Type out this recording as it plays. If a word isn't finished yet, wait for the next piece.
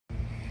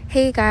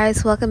Hey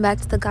guys, welcome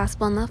back to the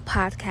Gospel in Love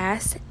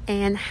podcast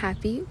and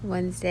happy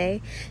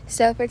Wednesday.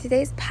 So for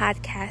today's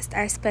podcast,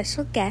 our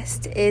special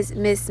guest is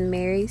Miss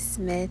Mary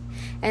Smith.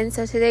 And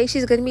so today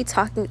she's going to be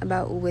talking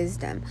about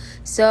wisdom.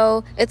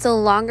 So it's a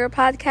longer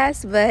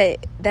podcast,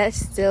 but that's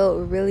still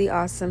really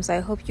awesome. So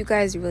I hope you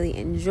guys really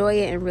enjoy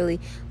it and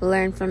really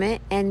learn from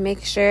it. And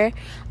make sure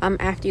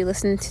after you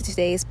listen to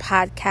today's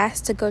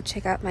podcast to go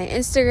check out my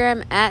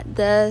Instagram at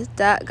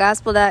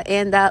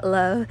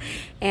the.gospel.and.love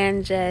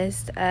and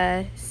just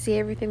see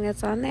everything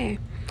that's on there.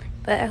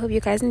 But I hope you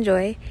guys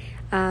enjoy.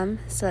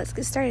 So let's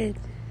get started.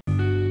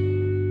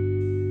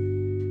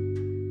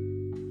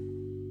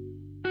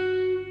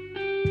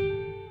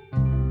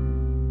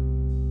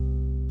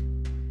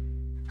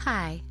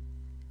 Hi,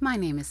 my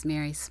name is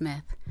Mary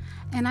Smith,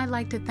 and I'd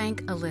like to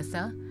thank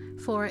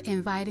Alyssa for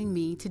inviting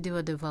me to do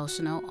a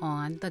devotional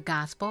on the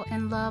Gospel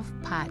in Love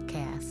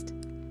podcast.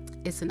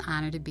 It's an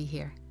honor to be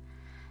here.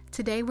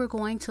 Today we're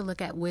going to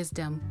look at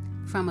wisdom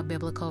from a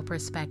biblical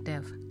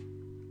perspective.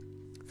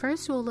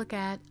 First, we'll look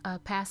at a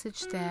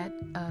passage that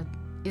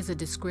is a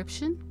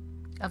description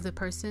of the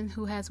person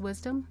who has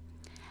wisdom,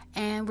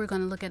 and we're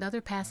going to look at other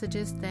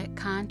passages that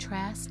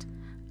contrast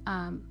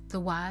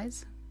the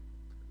wise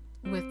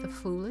with the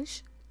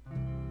foolish,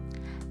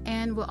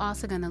 and we're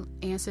also going to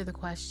answer the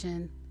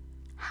question,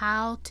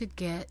 how to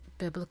get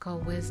biblical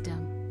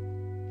wisdom.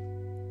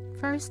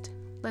 First,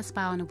 let's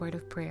bow in a word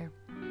of prayer.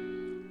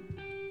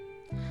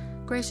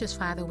 Gracious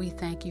Father, we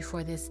thank you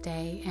for this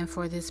day and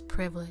for this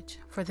privilege,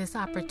 for this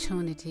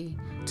opportunity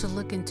to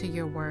look into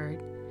your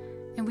word.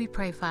 And we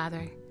pray,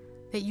 Father,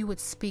 that you would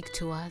speak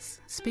to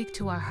us, speak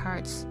to our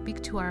hearts,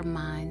 speak to our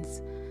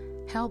minds.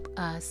 Help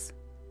us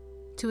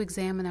to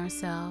examine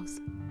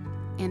ourselves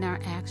and our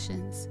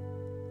actions.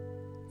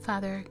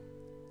 Father,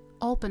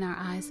 open our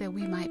eyes that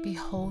we might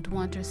behold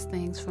wondrous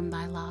things from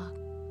thy law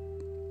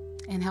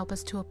and help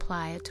us to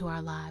apply it to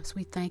our lives.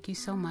 We thank you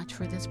so much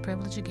for this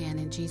privilege again.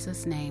 In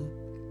Jesus' name,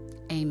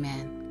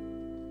 amen.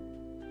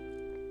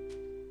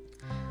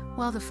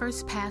 Well, the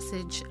first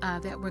passage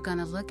that we're going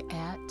to look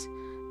at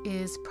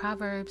is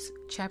Proverbs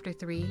chapter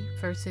 3,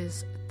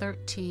 verses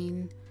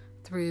 13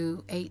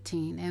 through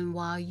 18. And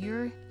while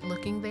you're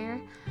looking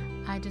there,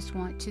 I just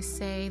want to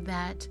say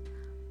that,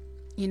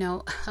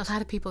 a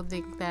lot of people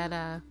think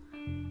that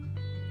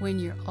when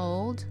you're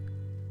old,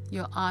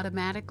 you'll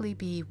automatically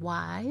be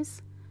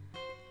wise,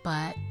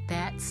 but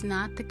that's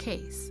not the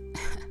case.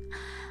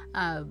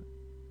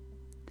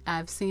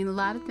 I've seen a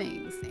lot of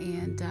things,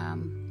 and,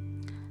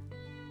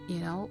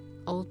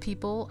 old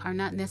people are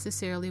not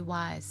necessarily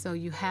wise, so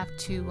you have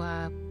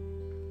to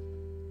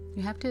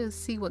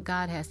see what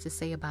God has to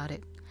say about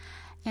it.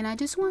 And I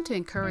just want to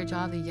encourage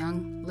all the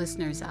young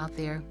listeners out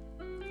there.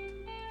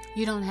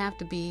 You don't have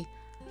to be,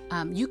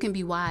 you can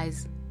be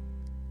wise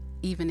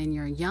even in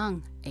your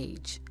young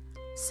age,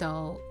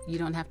 so you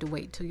don't have to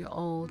wait till you're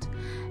old.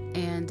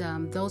 And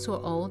those who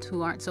are old,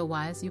 who aren't so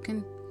wise, you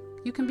can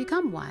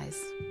become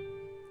wise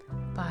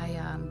by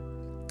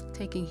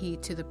taking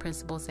heed to the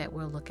principles that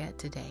we'll look at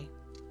today.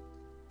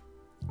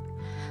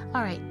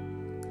 All right,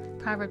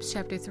 Proverbs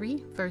chapter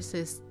 3,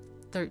 verses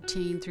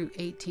 13 through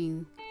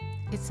 18.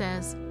 It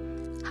says,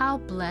 "How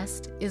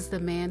blessed is the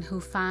man who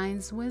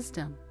finds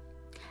wisdom,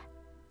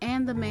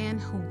 and the man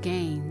who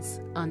gains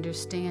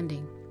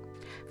understanding.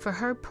 For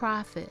her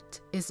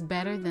profit is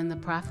better than the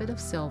profit of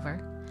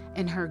silver,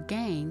 and her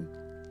gain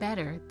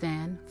better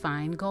than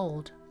fine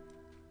gold.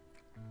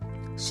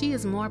 She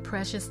is more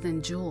precious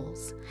than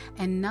jewels,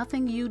 and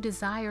nothing you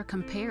desire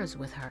compares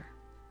with her.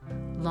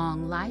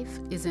 Long life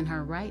is in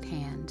her right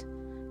hand,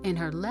 in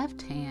her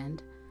left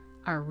hand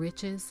are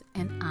riches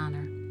and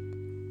honor.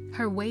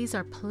 Her ways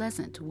are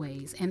pleasant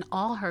ways, and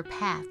all her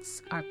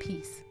paths are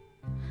peace.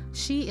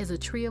 She is a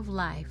tree of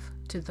life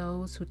to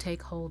those who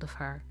take hold of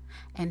her,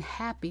 and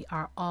happy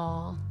are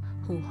all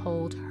who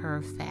hold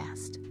her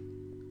fast."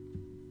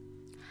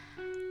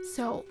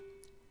 So,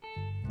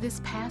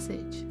 this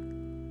passage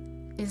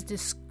is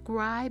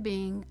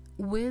describing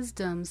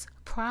wisdom's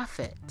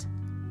profit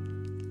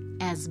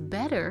as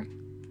better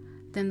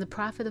than the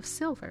profit of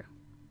silver.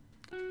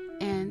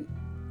 And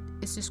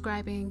it's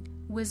describing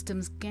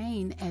wisdom's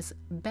gain as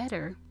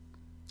better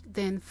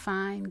than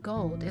fine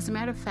gold. As a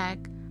matter of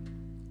fact,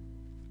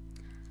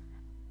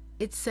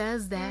 it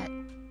says that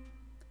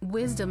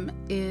wisdom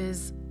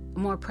is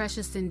more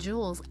precious than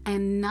jewels,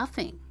 and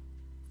nothing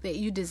that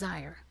you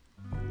desire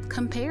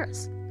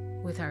compares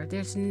with her.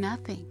 There's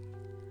nothing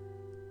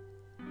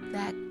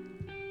that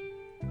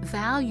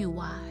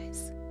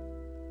value-wise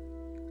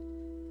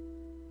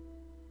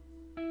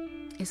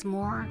is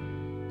more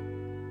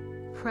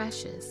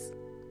precious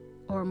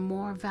or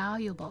more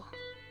valuable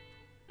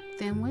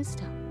than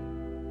wisdom.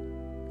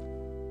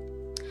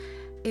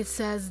 It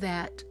says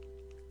that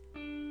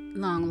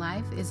long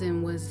life is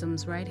in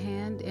wisdom's right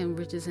hand, and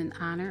riches and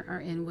honor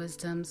are in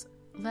wisdom's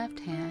left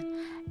hand,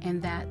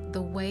 and that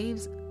the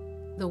ways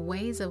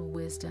of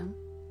wisdom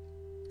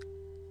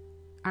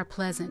are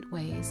pleasant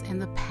ways,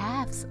 and the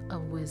paths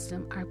of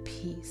wisdom are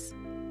peace.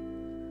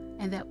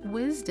 And that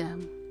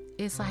wisdom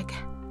is like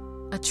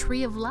a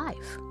tree of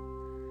life.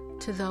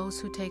 to those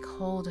who take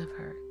hold of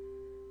her.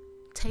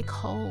 Take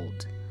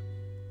hold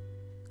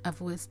of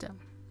wisdom.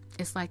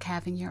 It's like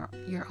having your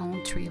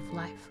own tree of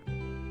life.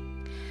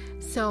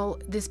 So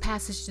this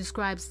passage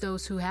describes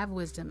those who have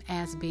wisdom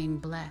as being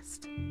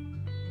blessed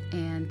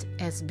and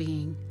as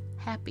being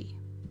happy.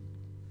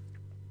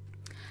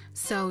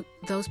 So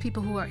those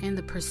people who are in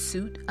the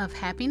pursuit of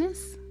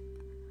happiness,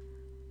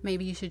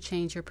 maybe you should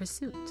change your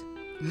pursuit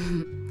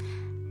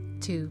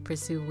to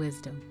pursue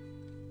wisdom.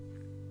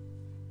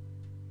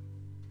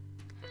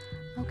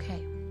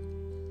 Okay.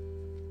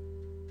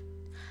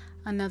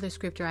 Another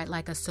scripture I'd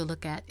like us to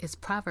look at is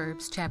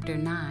Proverbs chapter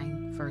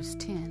 9, verse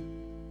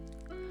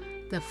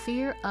 10. The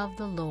fear of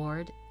the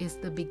Lord is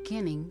the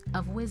beginning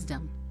of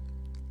wisdom,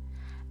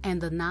 and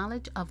the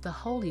knowledge of the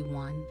Holy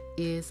One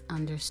is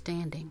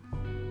understanding.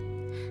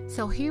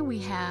 So here we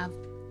have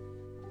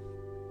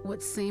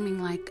what's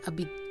seeming like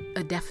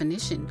a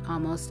definition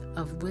almost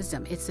of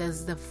wisdom. It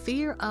says the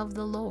fear of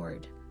the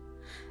Lord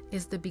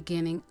is the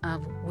beginning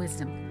of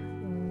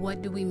wisdom.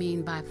 What do we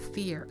mean by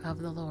fear of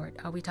the Lord?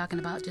 Are we talking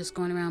about just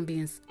going around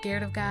being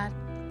scared of God?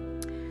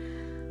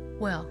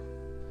 Well,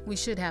 we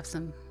should have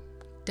some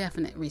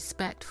definite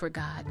respect for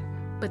God.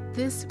 But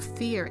this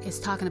fear is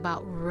talking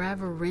about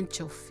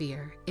reverential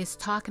fear. It's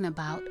talking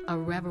about a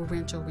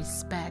reverential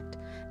respect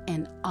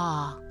and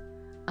awe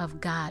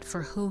of God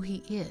for who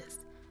He is.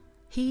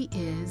 He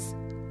is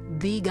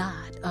the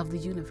God of the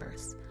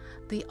universe,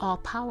 the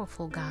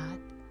all-powerful God,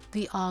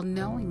 the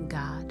all-knowing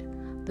God,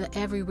 the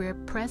everywhere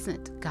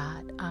present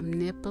God,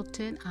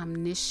 omnipotent,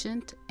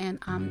 omniscient, and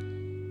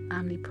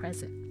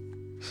omnipresent.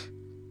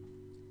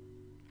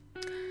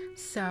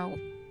 So,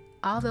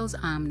 all those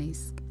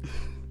omnis,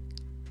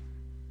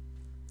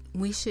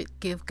 we should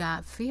give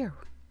God fear.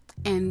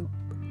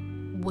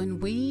 And when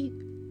we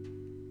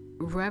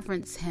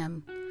reverence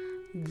Him,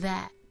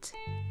 that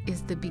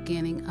is the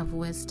beginning of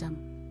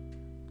wisdom.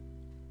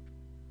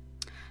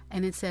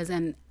 And it says,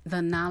 and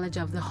the knowledge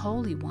of the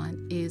Holy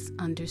One is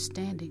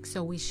understanding.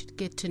 So we should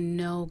get to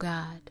know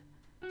God.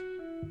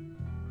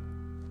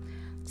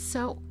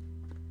 So,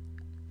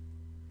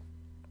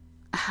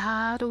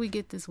 how do we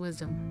get this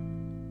wisdom?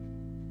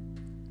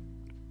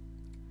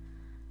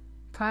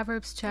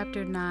 Proverbs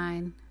chapter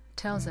 9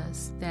 tells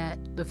us that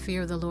the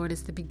fear of the Lord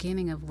is the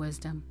beginning of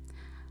wisdom.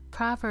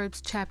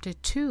 Proverbs chapter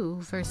 2,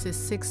 verses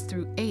 6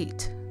 through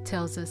 8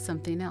 tells us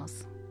something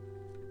else.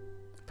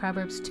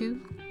 Proverbs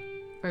 2,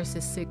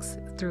 verses 6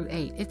 through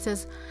 8. It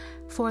says,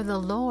 for the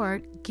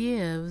Lord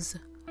gives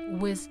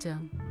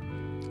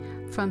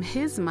wisdom. From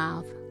His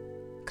mouth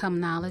come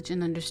knowledge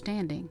and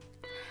understanding.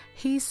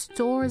 He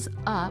stores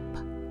up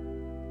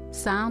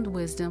sound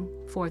wisdom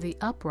for the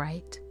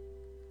upright.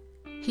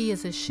 He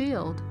is a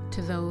shield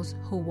to those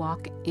who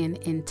walk in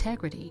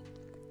integrity,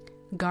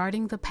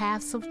 guarding the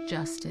paths of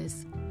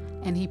justice,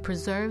 and He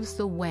preserves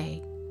the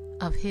way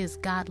of His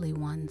godly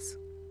ones.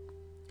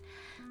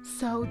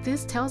 So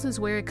this tells us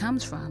where it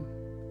comes from.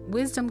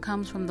 Wisdom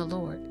comes from the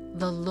Lord.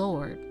 The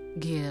Lord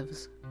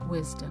gives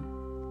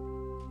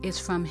wisdom. It's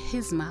from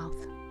His mouth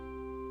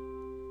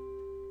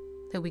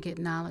that we get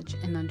knowledge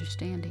and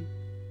understanding.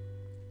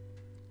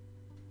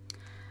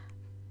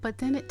 But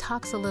then it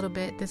talks a little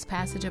bit, this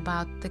passage,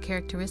 about the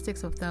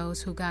characteristics of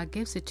those who God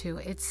gives it to.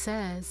 It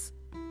says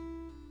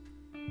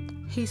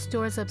He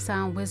stores up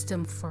sound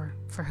wisdom for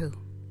who?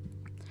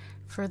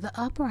 For the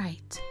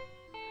upright.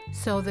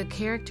 So the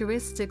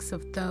characteristics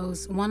of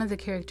those, one of the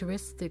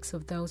characteristics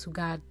of those who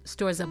God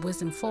stores up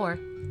wisdom for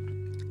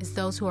is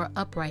those who are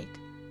upright.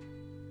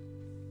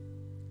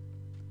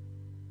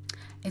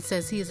 It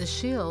says He is a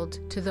shield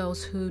to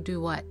those who do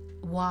what?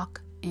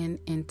 Walk in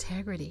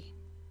integrity.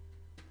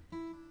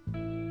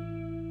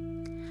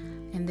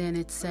 And then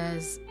it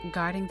says,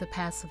 guarding the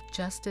paths of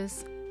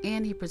justice,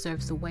 and He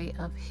preserves the way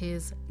of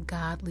His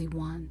godly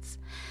ones.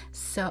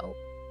 So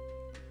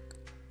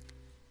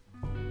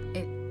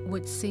it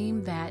would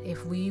seem that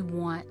if we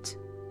want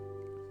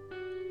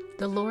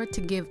the Lord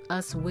to give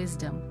us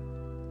wisdom,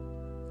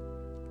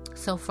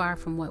 so far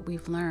from what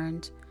we've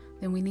learned,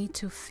 then we need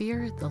to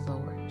fear the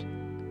Lord.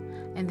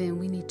 And then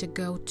we need to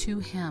go to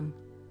Him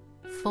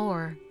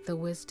for the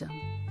wisdom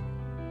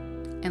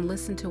and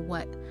listen to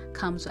what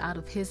comes out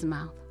of His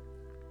mouth.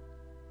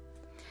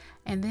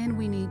 And then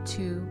we need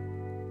to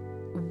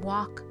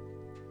walk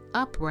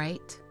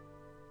upright,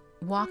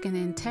 walk in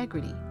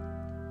integrity.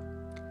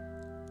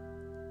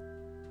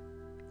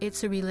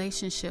 It's a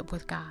relationship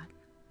with God.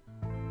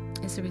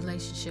 It's a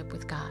relationship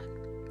with God.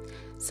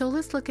 So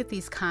let's look at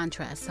these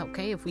contrasts,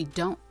 okay? If we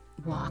don't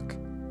walk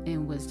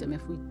in wisdom,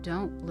 if we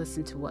don't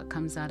listen to what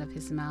comes out of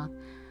His mouth,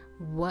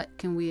 what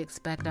can we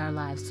expect our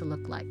lives to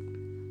look like?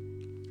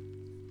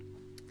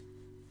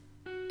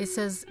 It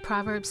says,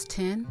 Proverbs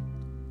 10,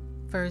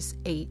 verse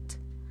 8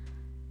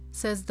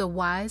 says, the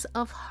wise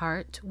of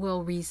heart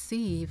will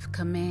receive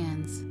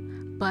commands,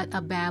 but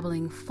a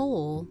babbling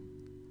fool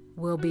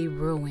will be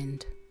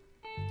ruined.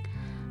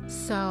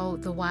 So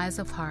the wise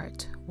of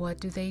heart, what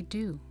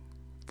do?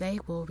 They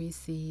will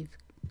receive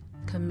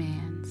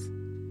commands.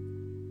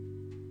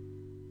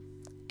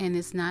 And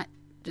it's not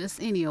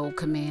just any old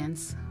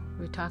commands.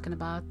 We're talking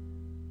about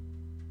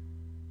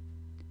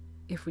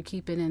if we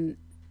keep it in,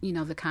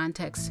 the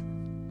context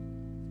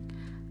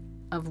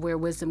of where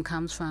wisdom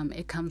comes from,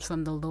 it comes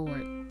from the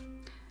Lord.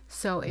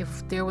 So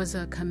if there was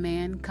a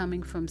command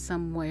coming from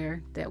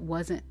somewhere that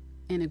wasn't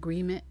in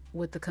agreement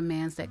with the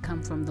commands that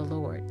come from the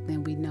Lord,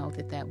 then we know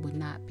that would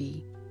not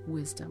be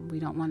wisdom. We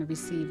don't want to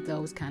receive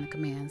those kind of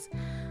commands.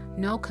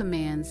 No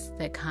commands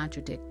that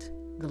contradict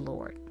the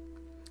Lord.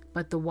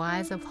 But the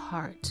wise of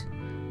heart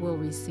will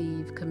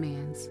receive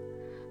commands,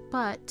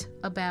 but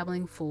a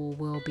babbling fool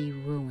will be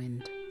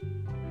ruined.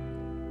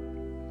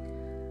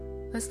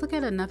 Let's look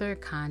at another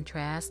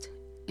contrast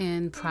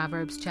in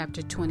Proverbs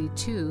chapter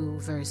 22,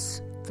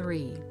 verse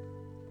 3.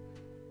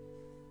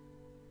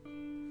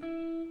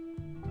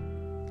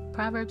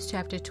 Proverbs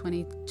chapter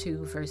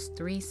 22, verse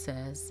 3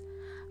 says,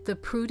 "The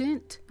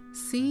prudent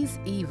sees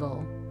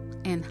evil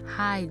and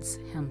hides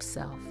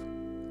himself,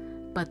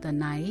 but the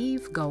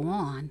naive go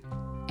on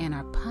and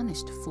are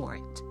punished for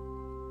it."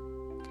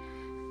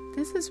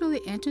 This is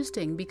really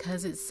interesting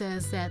because it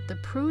says that the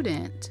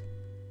prudent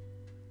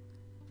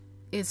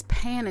is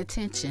paying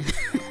attention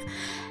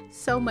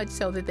so much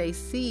so that they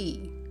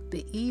see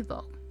the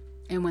evil.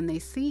 And when they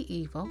see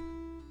evil,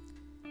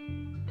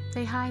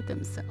 they hide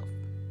themselves.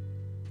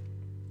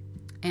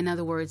 In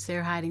other words,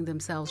 they're hiding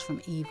themselves from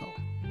evil.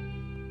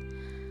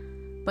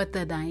 But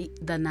the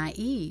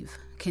naive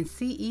can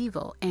see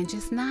evil and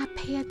just not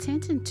pay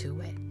attention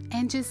to it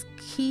and just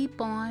keep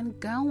on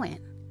going.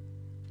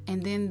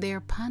 And then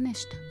they're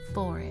punished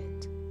for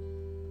it.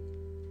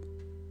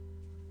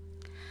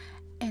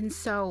 And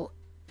so,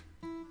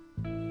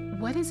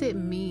 what does it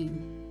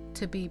mean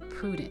to be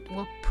prudent?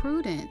 Well,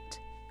 prudent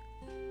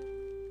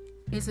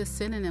is a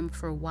synonym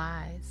for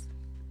wise.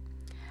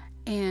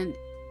 And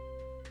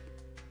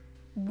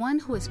one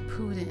who is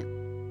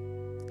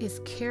prudent is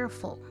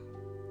careful.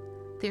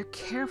 They're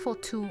careful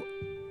to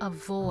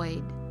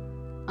avoid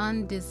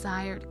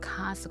undesired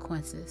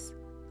consequences.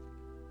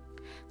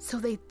 So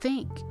they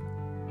think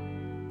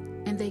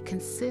and they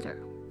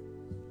consider.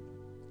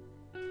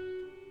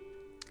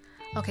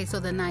 Okay, so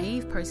the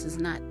naive person is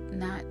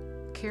not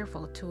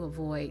careful to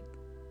avoid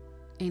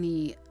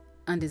any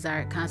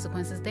undesired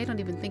consequences. They don't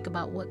even think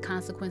about what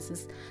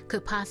consequences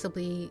could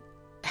possibly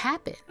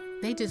happen.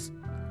 They just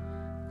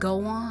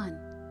go on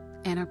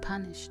and are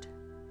punished.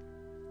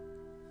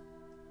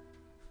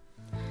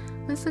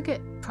 Let's look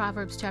at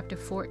Proverbs chapter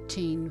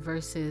 14,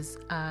 verses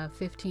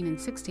 15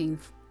 and 16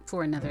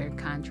 for another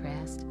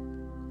contrast.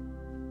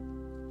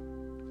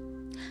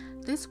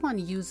 This one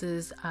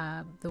uses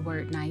the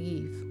word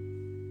naive.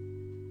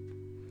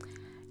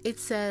 It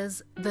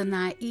says, "The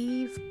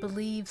naive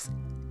believes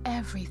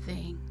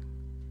everything,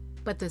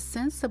 but the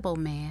sensible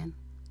man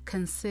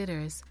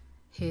considers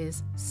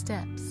his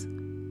steps.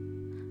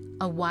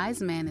 A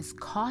wise man is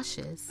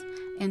cautious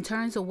and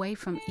turns away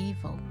from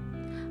evil,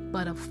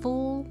 but a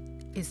fool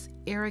is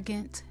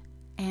arrogant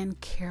and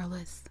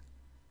careless."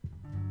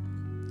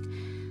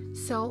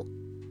 So,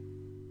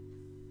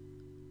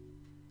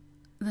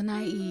 the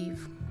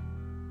naive.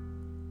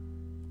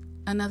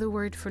 Another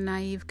word for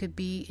naive could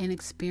be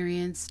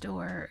inexperienced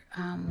or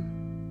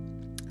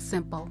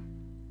simple.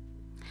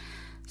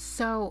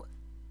 So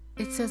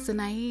it says the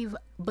naive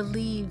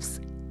believes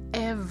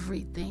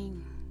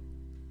everything.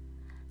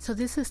 So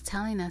this is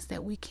telling us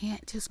that we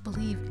can't just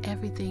believe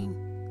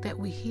everything that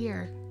we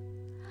hear.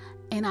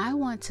 And I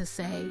want to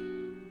say,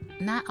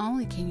 not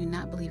only can you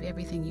not believe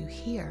everything you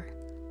hear,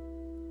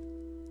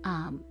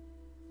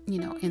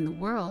 in the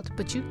world,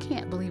 but you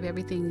can't believe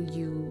everything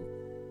you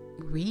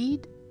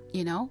read,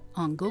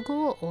 on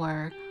Google,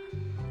 or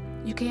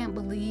you can't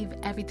believe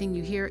everything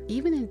you hear,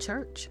 even in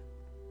church.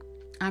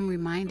 I'm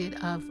reminded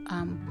of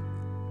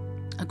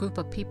a group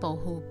of people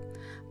who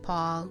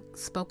Paul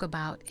spoke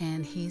about,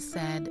 and he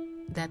said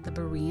that the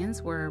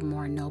Bereans were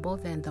more noble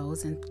than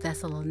those in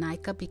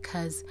Thessalonica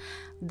because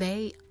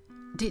they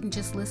didn't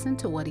just listen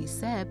to what he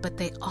said, but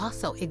they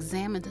also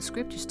examined the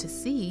scriptures to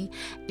see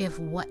if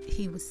what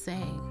he was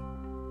saying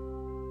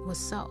was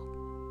so.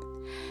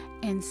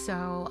 And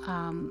so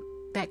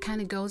that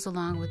kind of goes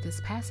along with this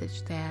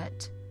passage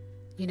that,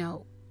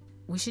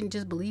 we shouldn't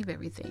just believe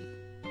everything.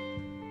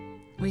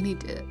 We need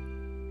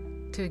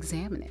to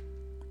examine it,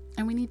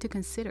 and we need to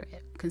consider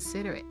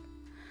it.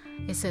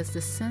 It says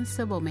the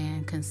sensible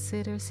man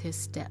considers his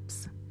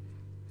steps.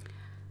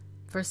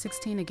 Verse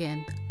 16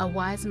 again, "A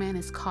wise man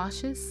is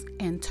cautious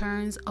and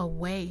turns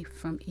away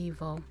from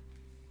evil."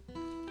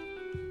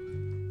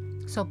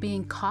 So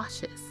being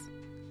cautious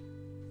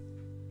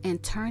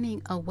and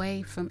turning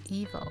away from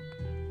evil,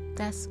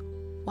 that's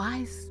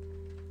wise.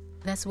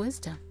 That's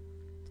wisdom.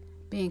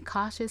 Being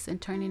cautious and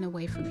turning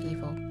away from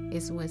evil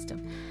is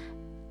wisdom.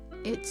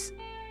 It's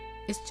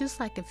just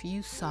like if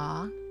you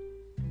saw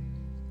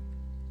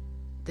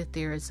that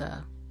there is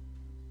a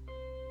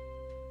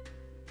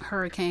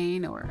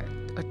hurricane or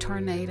a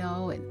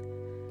tornado,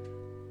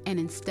 and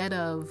instead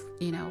of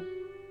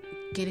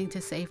getting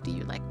to safety,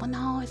 you're like, well,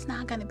 no, it's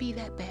not going to be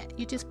that bad.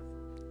 You just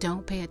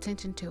don't pay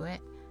attention to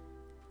it.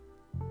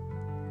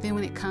 Then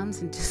when it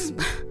comes and just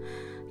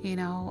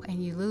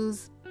and you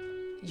lose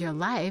your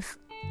life,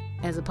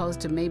 as opposed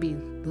to maybe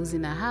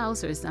losing a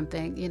house or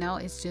something.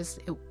 It's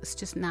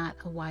just not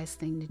a wise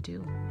thing to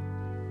do.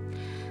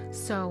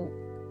 So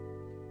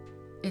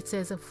it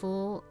says a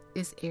fool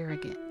is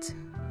arrogant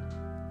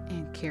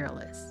and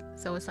careless.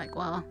 So it's like,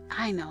 well,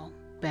 I know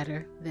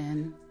better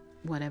than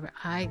whatever.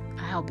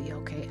 I'll be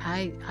okay.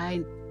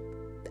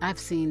 I've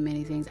seen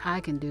many things. I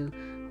can do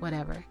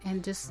whatever,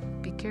 and just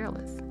be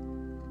careless.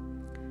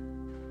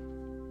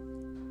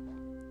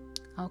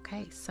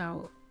 Okay,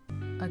 so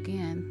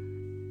again,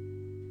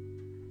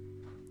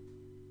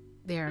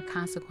 there are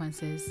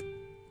consequences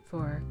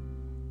for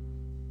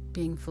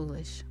being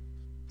foolish.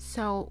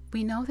 So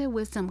we know that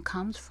wisdom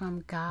comes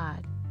from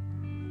God.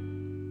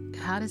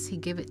 How does he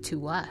give it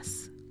to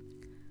us?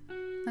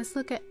 Let's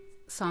look at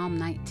Psalm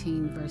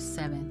 19, verse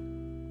 7.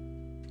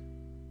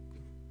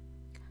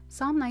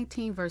 Psalm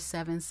 19, verse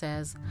 7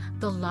 says,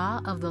 "The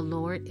law of the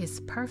Lord is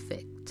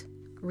perfect,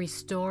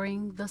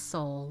 restoring the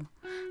soul.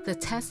 The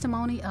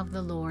testimony of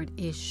the Lord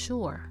is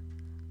sure,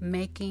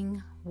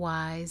 making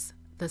wise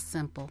the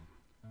simple."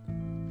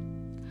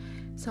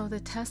 So the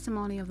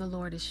testimony of the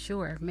Lord is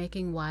sure,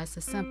 making wise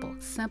the simple.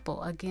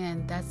 Simple,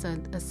 again, that's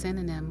a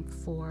synonym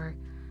for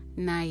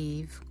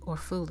naive or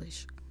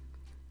foolish.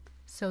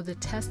 So the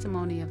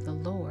testimony of the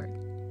Lord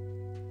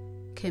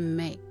can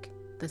make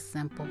the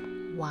simple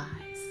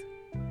wise.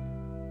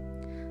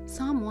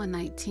 Psalm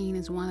 119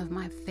 is one of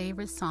my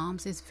favorite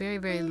psalms. It's very,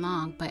 very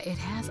long, but it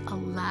has a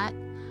lot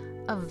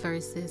of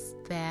verses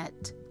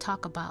that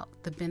talk about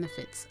the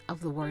benefits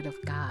of the Word of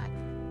God.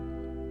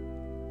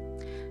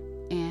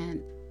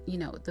 And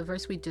the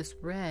verse we just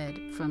read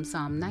from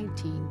Psalm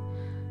 19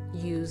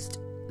 used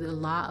the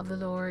law of the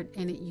Lord,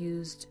 and it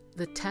used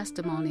the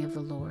testimony of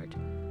the Lord.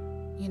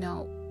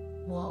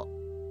 Well,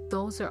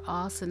 those are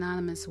all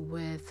synonymous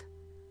with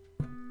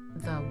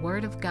the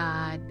Word of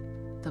God,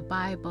 the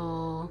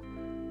Bible,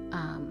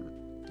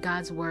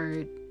 God's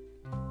Word,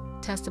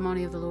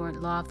 testimony of the Lord,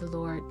 law of the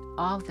Lord,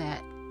 all of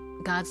that,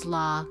 God's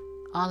law,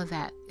 all of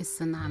that is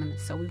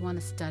synonymous. So we want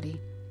to study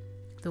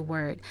the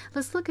Word.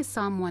 Let's look at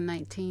Psalm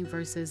 119,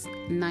 verses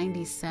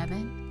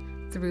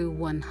 97 through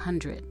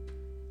 100.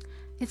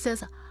 It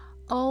says,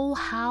 "Oh,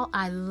 how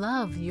I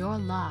love your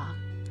law.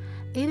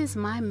 It is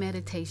my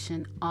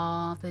meditation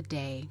all the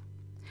day.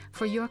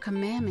 For your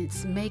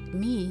commandments make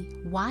me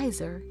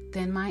wiser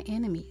than my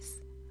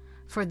enemies,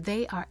 for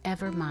they are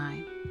ever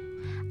mine.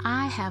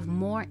 I have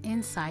more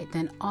insight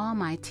than all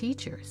my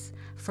teachers,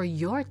 for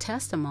your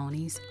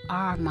testimonies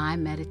are my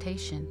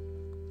meditation.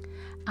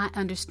 I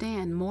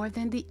understand more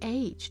than the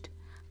aged,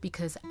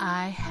 because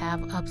I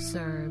have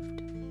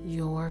observed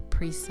your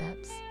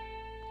precepts."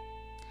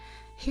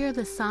 Here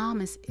the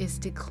psalmist is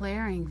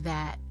declaring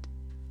that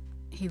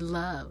he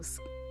loves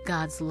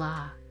God's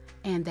law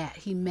and that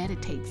he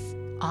meditates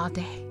all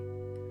day.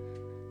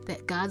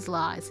 That God's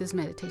law is his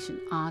meditation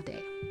all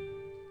day.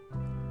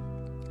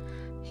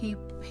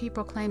 He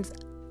proclaims,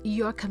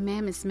 "Your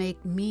commandments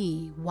make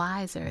me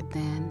wiser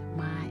than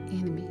my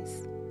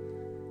enemies."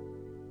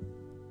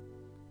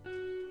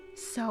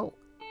 So,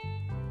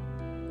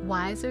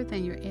 wiser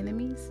than your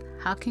enemies?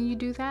 How can you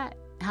do that?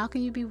 How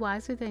can you be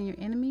wiser than your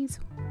enemies?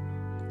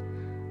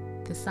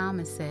 The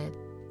psalmist said,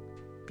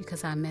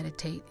 "Because I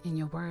meditate in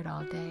your word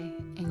all day,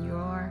 and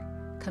your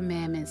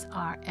commandments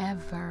are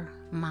ever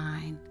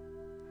mine."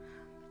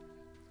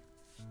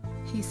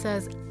 He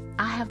says,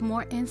 "I have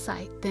more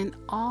insight than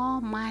all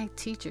my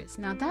teachers."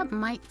 Now that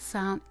might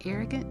sound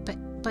arrogant,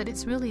 but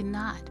it's really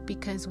not,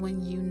 because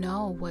when you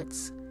know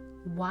what's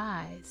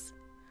wise,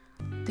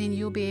 then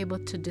you'll be able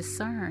to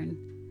discern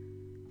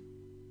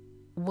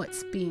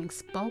what's being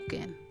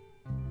spoken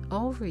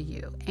over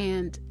you.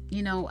 And,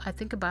 I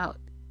think about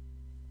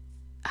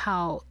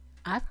how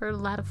I've heard a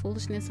lot of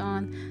foolishness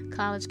on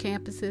college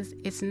campuses.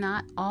 It's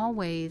not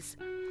always,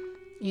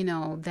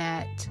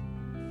 that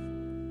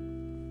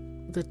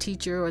the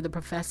teacher or the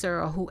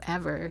professor or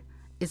whoever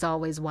is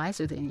always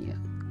wiser than you.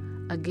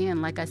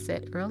 Again, like I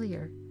said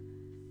earlier,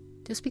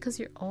 just because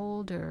you're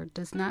older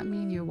does not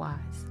mean you're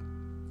wise.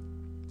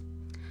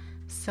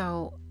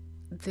 So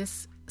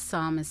this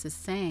psalmist is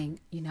saying,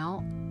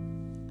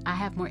 I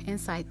have more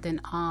insight than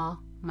all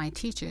my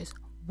teachers.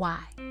 Why?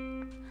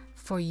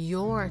 For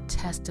your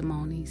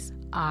testimonies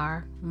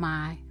are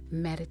my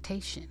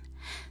meditation.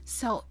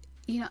 So,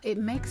 it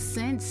makes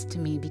sense to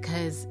me,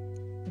 because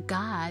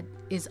God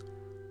is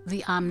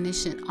the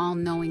omniscient,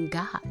 all-knowing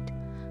God.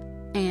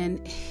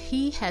 And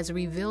he has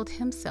revealed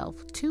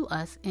himself to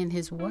us in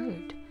his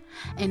word.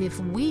 And if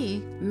we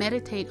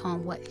meditate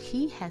on what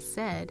he has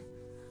said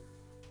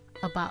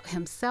about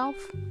himself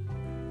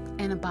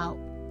and about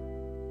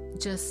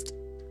just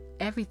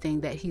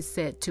everything that he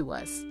said to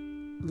us,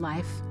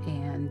 life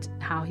and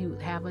how he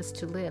would have us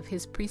to live,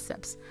 his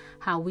precepts,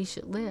 how we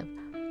should live,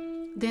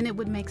 then it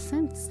would make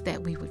sense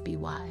that we would be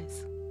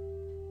wise.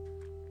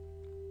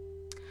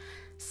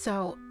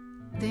 So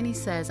then he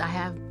says,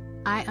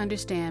 I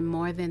understand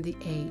more than the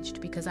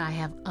aged, because I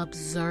have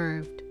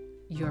observed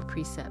your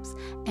precepts.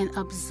 And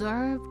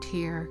observed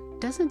here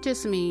doesn't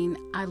just mean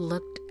I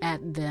looked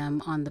at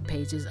them on the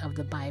pages of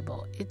the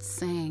Bible. It's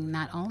saying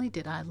not only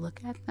did I look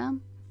at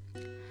them,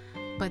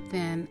 but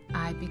then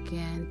I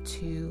began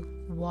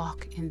to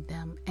walk in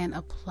them and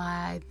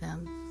apply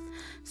them.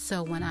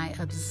 So when I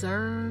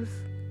observe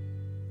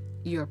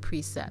your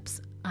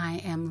precepts,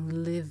 I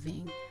am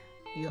living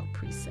your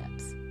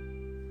precepts.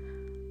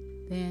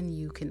 Then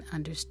you can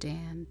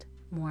understand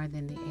more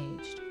than the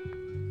aged.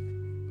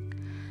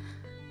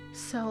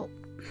 So,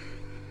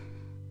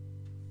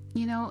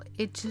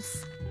 it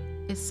just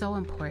is so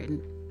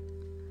important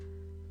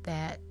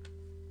that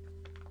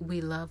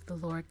we love the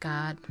Lord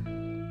God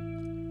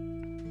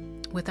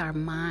with our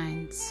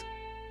minds,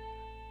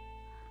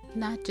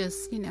 not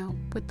just,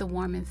 with the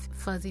warm and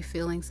fuzzy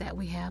feelings that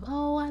we have.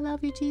 Oh, I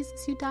love you,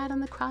 Jesus. You died on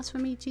the cross for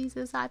me,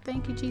 Jesus. I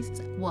thank you,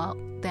 Jesus. Well,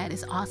 that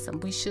is awesome.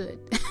 We should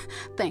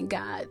thank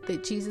God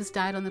that Jesus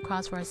died on the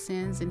cross for our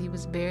sins, and he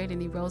was buried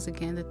and he rose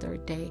again the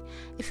third day.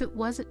 If it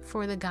wasn't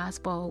for the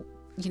gospel,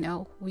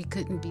 we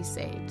couldn't be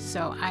saved.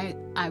 So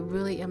I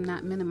really am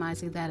not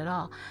minimizing that at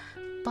all.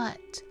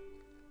 But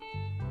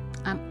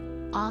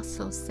I'm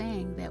also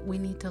saying that we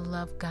need to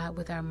love God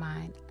with our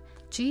mind.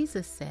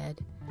 Jesus said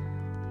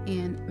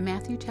in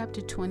Matthew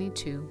chapter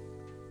 22,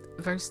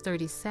 verse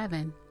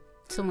 37,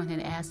 someone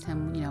had asked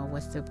him,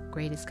 what's the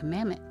greatest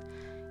commandment?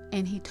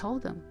 And he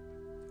told them.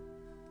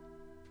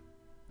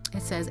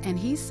 It says, and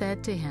he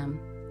said to him,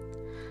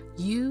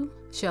 you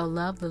shall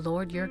love the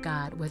Lord your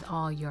God with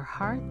all your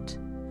heart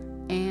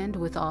and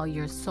with all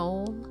your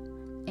soul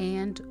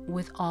and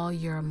with all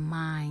your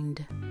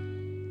mind.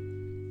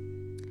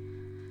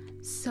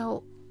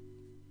 So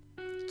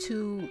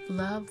to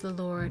love the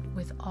Lord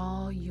with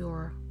all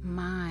your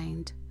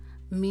mind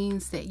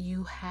means that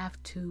you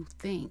have to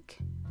think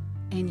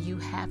and you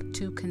have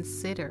to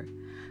consider.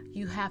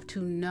 You have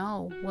to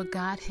know what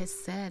God has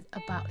said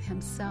about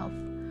himself.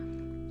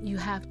 You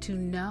have to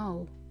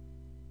know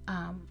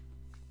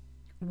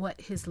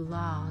what his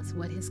laws,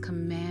 what his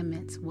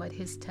commandments, what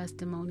his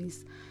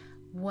testimonies,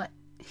 what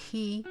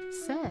he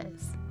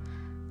says.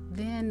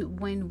 Then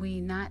when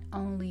we not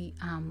only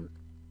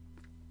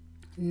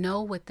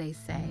know what they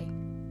say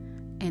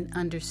and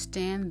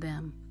understand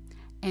them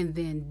and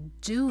then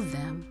do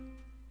them,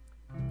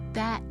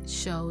 that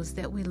shows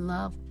that we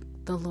love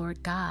the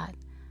Lord God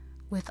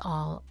with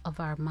all of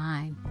our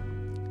mind.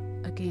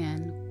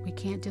 Again, we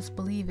can't just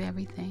believe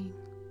everything,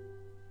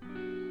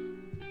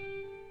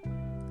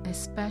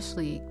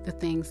 especially the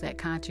things that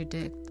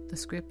contradict the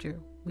scripture.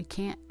 We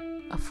can't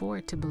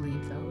afford to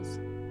believe those.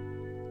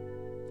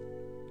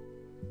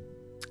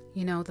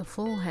 The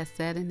fool has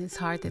said in his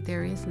heart that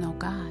there is no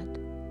God.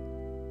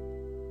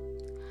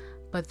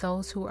 But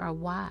those who are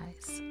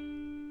wise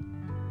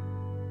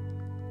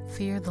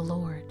fear the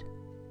Lord,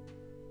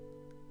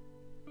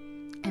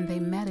 and they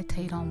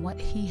meditate on what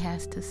he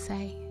has to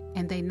say.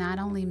 And they not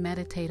only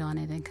meditate on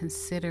it and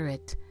consider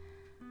it,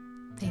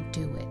 they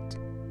do it.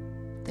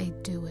 They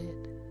do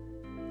it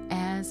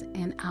as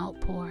an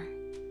outpour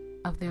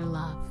of their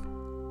love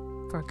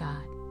for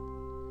God.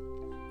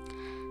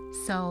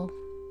 So,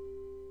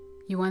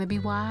 you want to be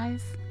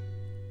wise?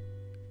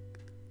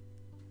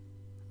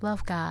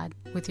 Love God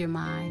with your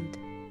mind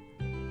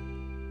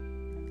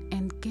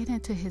and get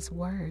into his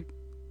word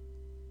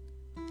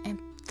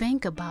and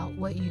think about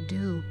what you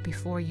do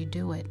before you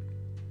do it.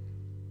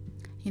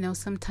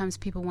 Sometimes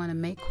people want to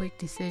make quick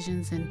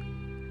decisions,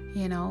 and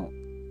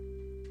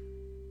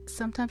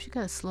sometimes you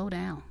got to slow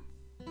down.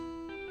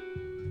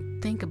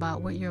 Think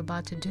about what you're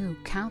about to do.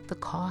 Count the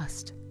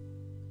cost.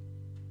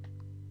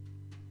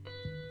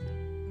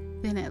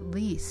 Then at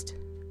least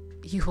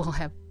you will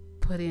have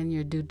put in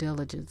your due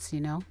diligence,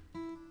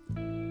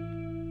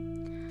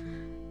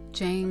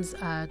 James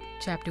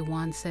chapter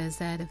 1 says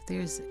that if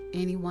there's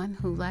anyone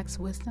who lacks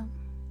wisdom,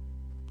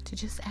 to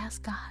just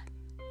ask God.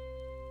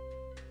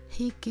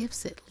 He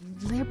gives it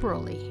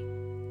liberally.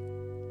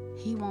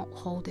 He won't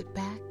hold it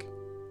back.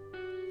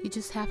 You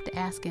just have to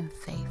ask in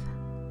faith,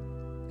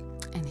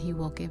 and he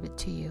will give it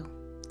to you.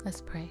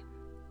 Let's pray.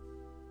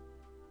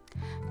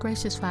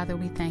 Gracious Father,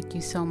 we thank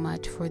you so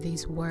much for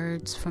these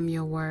words from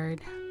your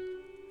word.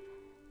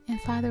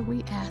 And Father,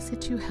 we ask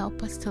that you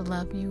help us to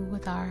love you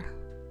with our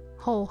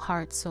whole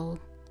heart, soul,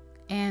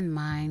 and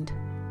mind.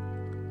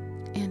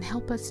 And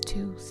help us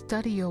to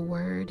study your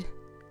word.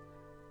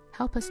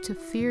 Help us to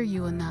fear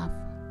you enough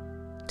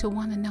to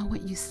want to know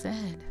what you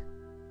said.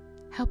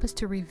 Help us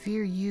to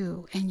revere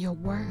you and your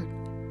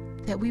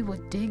word, that we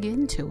would dig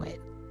into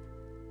it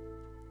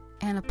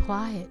and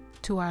apply it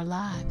to our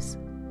lives.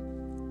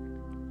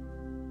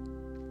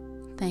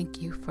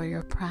 Thank you for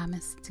your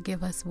promise to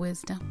give us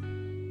wisdom.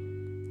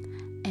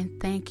 And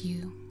thank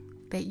you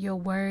that your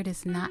word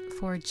is not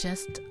for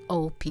just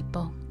old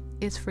people.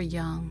 It's for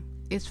young.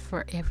 It's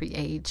for every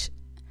age.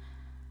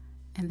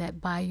 And that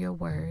by your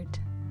word,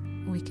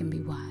 we can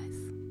be wise.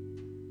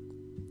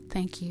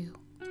 Thank you.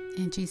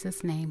 In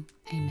Jesus' name,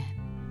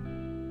 amen.